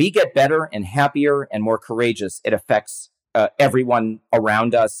 But when we get better and happier and more courageous, it affects everyone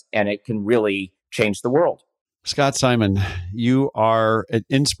around us, and it can really change the world. Scott Simon, you are an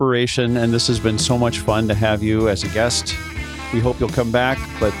inspiration, and this has been so much fun to have you as a guest. We hope you'll come back,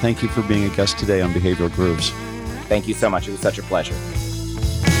 but thank you for being a guest today on Behavioral Grooves. Thank you so much. It was such a pleasure.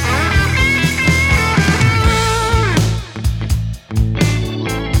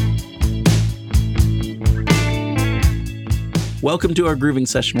 Welcome to our grooving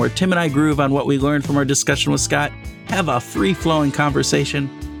session where Tim and I groove on what we learned from our discussion with Scott, have a free-flowing conversation,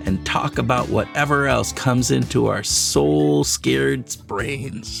 and talk about whatever else comes into our soul-scared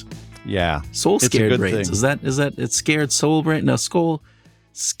brains. Yeah. Soul-scared brains. Thing. Is that it's scared soul brain? No,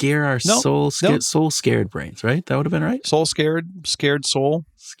 scare our soul-scared brains, right? That would have been right? Soul-scared, scared soul.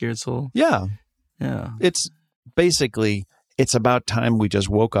 Scared soul? Yeah. Yeah. It's about time we just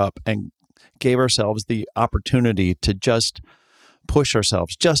woke up and gave ourselves the opportunity to just push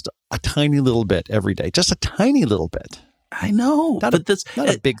ourselves just a tiny little bit every day, just a tiny little bit. I know, not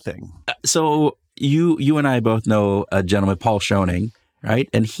a big thing. So you and I both know a gentleman, Paul Schoening, right?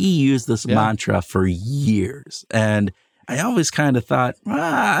 And he used this mantra for years. And I always kind of thought,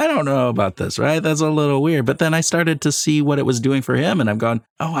 I don't know about this, right? That's a little weird. But then I started to see what it was doing for him. And I'm going,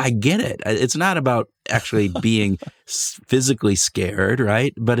 oh, I get it. It's not about actually being physically scared,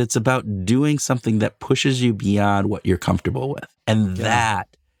 right? But it's about doing something that pushes you beyond what you're comfortable with. And that,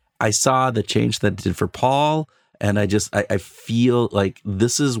 I saw the change that it did for Paul. And I feel like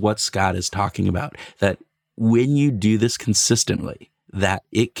this is what Scott is talking about, that when you do this consistently, that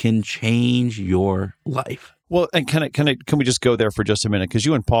it can change your life. Well, and can we just go there for just a minute? Because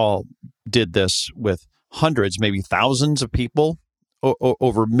you and Paul did this with hundreds, maybe thousands of people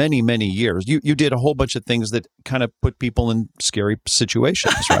over many, many years. You did a whole bunch of things that kind of put people in scary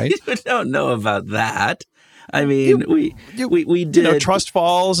situations, right? I don't know about that. I mean, we did trust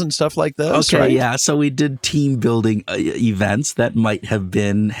falls and stuff like this. Okay, right? Yeah. So we did team building events that might have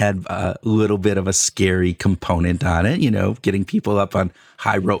had a little bit of a scary component on it. Getting people up on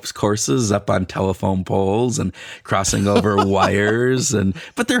high ropes courses, up on telephone poles, and crossing over wires.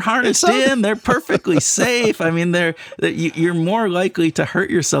 But they're harnessed in. They're perfectly safe. I mean, you're more likely to hurt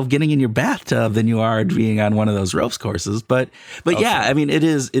yourself getting in your bathtub than you are being on one of those ropes courses. But okay. Yeah, I mean, it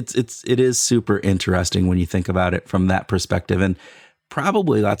is super interesting when you think about it from that perspective, and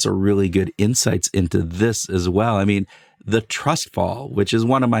probably lots of really good insights into this as well. I mean, the trust fall, which is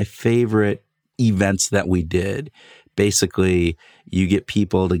one of my favorite events that we did. Basically, you get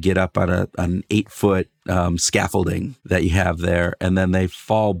people to get up on an 8-foot scaffolding that you have there, and then they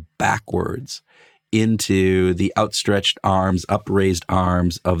fall backwards into the outstretched arms, upraised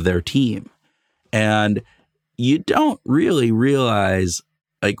arms of their team. And you don't really realize,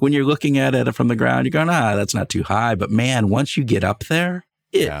 like when you're looking at it from the ground, you're going, that's not too high. But man, once you get up there,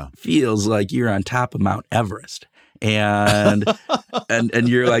 it feels like you're on top of Mount Everest. And and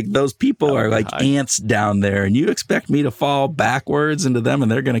you're like, those people are like ants down there, and you expect me to fall backwards into them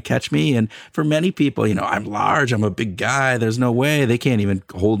and they're going to catch me. And for many people, I'm large, I'm a big guy, there's no way, they can't even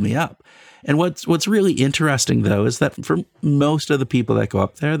hold me up. And what's really interesting, though, is that for most of the people that go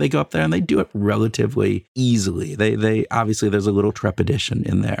up there, they go up there and they do it relatively easily. They obviously, there's a little trepidation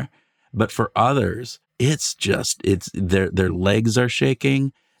in there. But for others, it's their legs are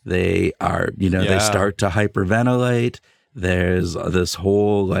shaking. They are, they start to hyperventilate. There's this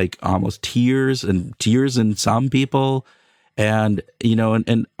whole like almost tears in some people. And,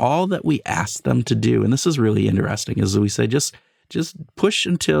 and all that we ask them to do, and this is really interesting, is we say, just just push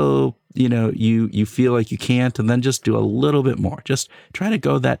until, you feel like you can't, and then just do a little bit more. Just try to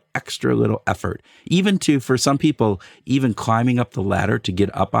go that extra little effort. Even for some people, even climbing up the ladder to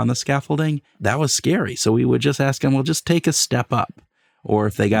get up on the scaffolding, that was scary. So we would just ask them, well, just take a step up. Or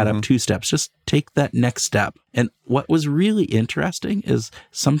if they got up 2 steps, just take that next step. And what was really interesting is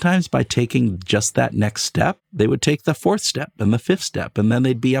sometimes by taking just that next step, they would take the 4th step and the 5th step, and then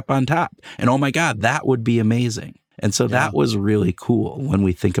they'd be up on top. And oh my God, that would be amazing. And so that was really cool when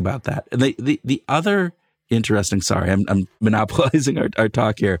we think about that. And the other interesting, sorry, I'm monopolizing our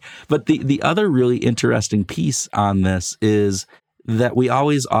talk here, but the other really interesting piece on this is that we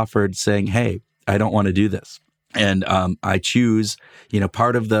always offered saying, hey, I don't want to do this. And I choose,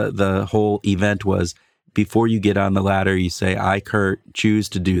 part of the whole event was before you get on the ladder, you say, I, Kurt, choose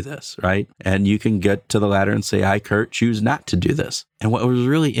to do this, right? And you can get to the ladder and say, I, Kurt, choose not to do this. And what was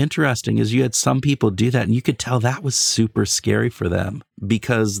really interesting is you had some people do that, and you could tell that was super scary for them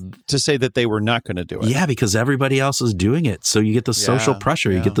because... To say that they were not going to do it. Yeah, because everybody else is doing it. So you get the social pressure,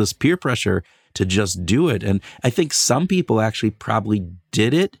 you get this peer pressure to just do it. And I think some people actually probably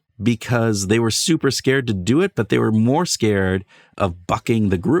did it because they were super scared to do it, but they were more scared of bucking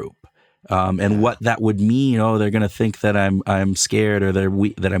the group. And what that would mean, they're going to think that I'm scared or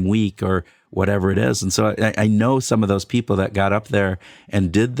that I'm weak or whatever it is. And so I know some of those people that got up there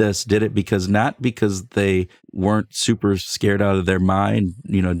and did it because not because they weren't super scared out of their mind,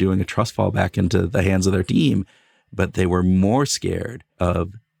 doing a trust fall back into the hands of their team, but they were more scared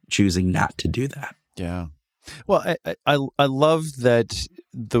of choosing not to do that. Yeah. Well, I love that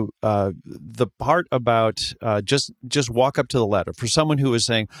the part about just walk up to the ladder for someone who is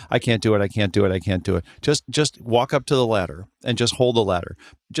saying, I can't do it. Just walk up to the ladder and just hold the ladder.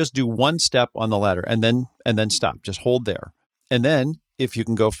 Just do 1 step on the ladder and then stop. Just hold there. And then if you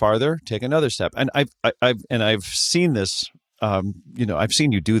can go farther, take another step. And I've seen this. I've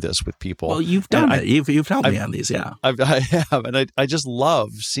seen you do this with people. Well, you've done it. You've helped me on these. Yeah, I have, and I just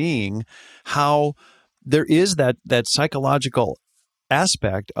love seeing how there is that psychological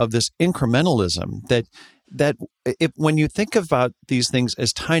aspect of this incrementalism that if when you think about these things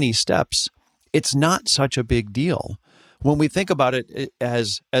as tiny steps, it's not such a big deal. When we think about it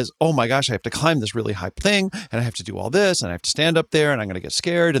as oh my gosh, I have to climb this really high thing, and I have to do all this, and I have to stand up there, and I'm going to get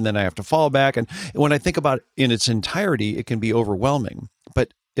scared, and then I have to fall back. And when I think about it in its entirety, it can be overwhelming.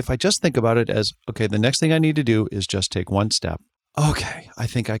 But if I just think about it as, okay, the next thing I need to do is just take 1 step. Okay, I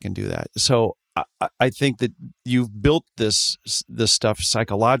think I can do that. So I think that you've built this stuff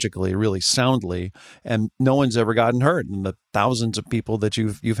psychologically really soundly, and no one's ever gotten hurt in the thousands of people that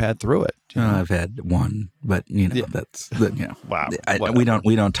you've had through it. I've had one, but that's wow.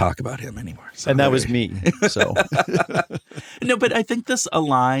 We don't talk about him anymore. So and that was me. So no, but I think this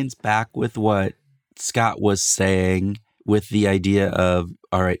aligns back with what Scott was saying with the idea of,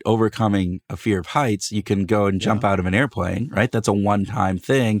 all right, overcoming a fear of heights, you can go and jump out of an airplane, right? That's a one-time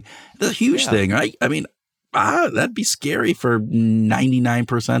thing. That's a huge thing, right? I mean, that'd be scary for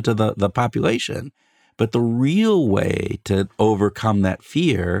 99% of the population. But the real way to overcome that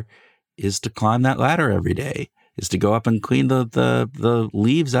fear is to climb that ladder every day, is to go up and clean the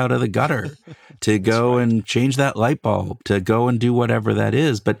leaves out of the gutter, to go and change that light bulb, to go and do whatever that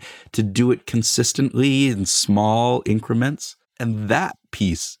is, but to do it consistently in small increments. And that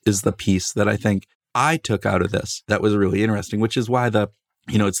piece is the piece that I think I took out of this that was really interesting, which is why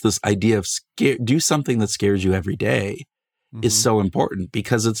it's this idea of do something that scares you every day is so important,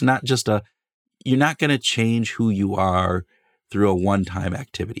 because it's not just you're not going to change who you are through a one-time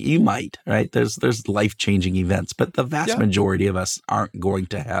activity. You might, right? There's life-changing events, but the vast majority of us aren't going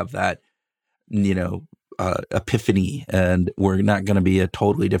to have that, epiphany, and we're not going to be a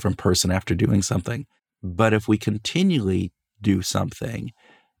totally different person after doing something. But if we continually do something,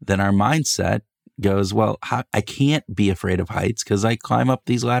 then our mindset goes, well, I can't be afraid of heights because I climb up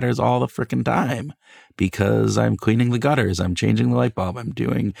these ladders all the freaking time, because I'm cleaning the gutters, I'm changing the light bulb, I'm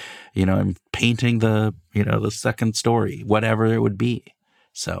doing, I'm painting the second story, whatever it would be.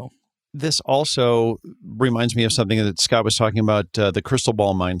 So this also reminds me of something that Scott was talking about, the crystal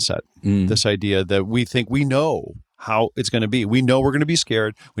ball mindset, this idea that we think we know how it's going to be. We know we're going to be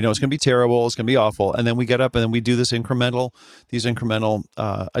scared. We know it's going to be terrible. It's going to be awful. And then we get up and then we do these incremental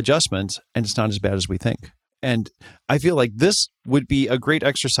adjustments, and it's not as bad as we think. And I feel like this would be a great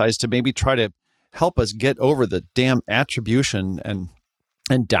exercise to maybe try to help us get over the damn attribution and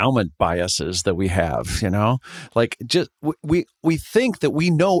endowment biases that we have, like just we think that we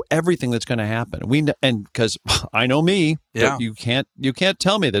know everything that's going to happen. And because I know me, you can't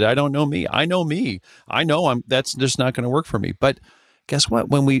tell me that I don't know me. I know me. I know that's just not going to work for me. But guess what?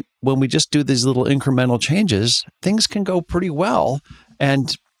 When we just do these little incremental changes, things can go pretty well.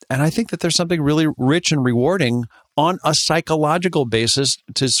 And I think that there's something really rich and rewarding on a psychological basis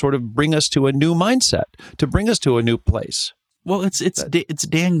to sort of bring us to a new mindset, to bring us to a new place. Well, it's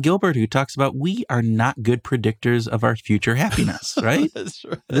Dan Gilbert who talks about we are not good predictors of our future happiness, right? That's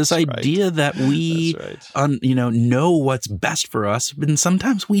right. This idea that we know what's best for us, and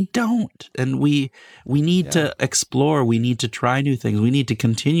sometimes we don't. And we need to explore, we need to try new things, we need to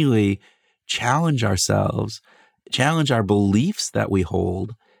continually challenge ourselves, challenge our beliefs that we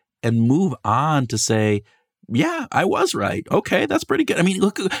hold, and move on to say, yeah, I was right. Okay, that's pretty good. I mean,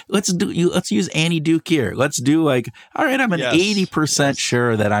 look, let's use Annie Duke here. Let's do all right, I'm 80%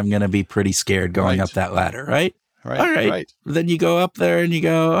 sure that I'm going to be pretty scared going up that ladder, right? Right. All right. Then you go up there and you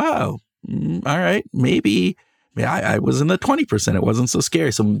go, oh, all right, maybe I was in the 20%. It wasn't so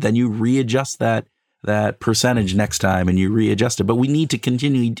scary. So then you readjust that percentage next time and you readjust it. But we need to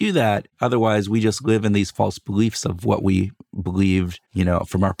continually do that. Otherwise, we just live in these false beliefs of what we believed,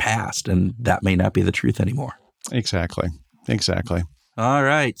 from our past. And that may not be the truth anymore. Exactly. All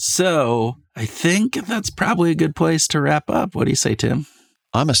right. So I think that's probably a good place to wrap up. What do you say, Tim?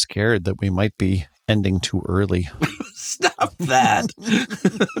 I'm scared that we might be ending too early. Stop that.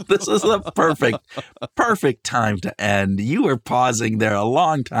 This is the perfect time to end. You were pausing there a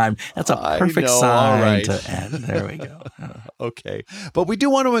long time. That's a perfect sign to end. There we go. Okay. But we do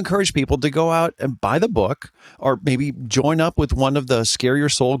want to encourage people to go out and buy the book or maybe join up with one of the Scare Your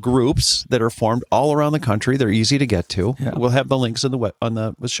Soul groups that are formed all around the country. They're easy to get to. Yeah. We'll have the links on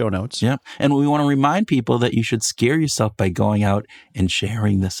the show notes. Yeah. And we want to remind people that you should scare yourself by going out and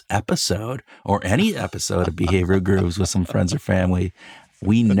sharing this episode or any episode of Behavioral Grooves with some friends or family.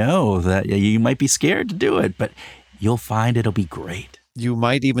 We know that you might be scared to do it, but you'll find it'll be great. You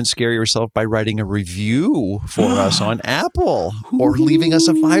might even scare yourself by writing a review for us on Apple or leaving us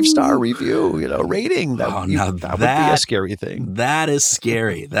a 5-star review, rating. That would be a scary thing. That is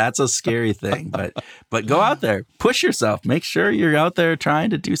scary. That's a scary thing. But go out there, push yourself. Make sure you're out there trying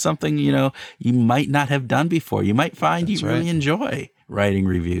to do something, you might not have done before. You might find really enjoy writing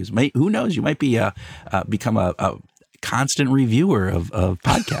reviews. Who knows? You might be become a constant reviewer of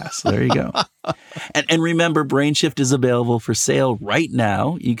podcasts. There you go. And remember, BrainShift is available for sale right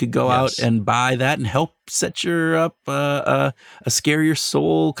now. You could go out and buy that and help set up a Scare Your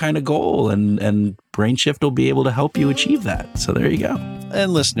Soul kind of goal. And BrainShift will be able to help you achieve that. So there you go.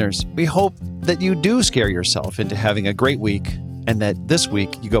 And listeners, we hope that you do scare yourself into having a great week and that this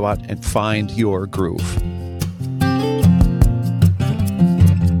week you go out and find your groove.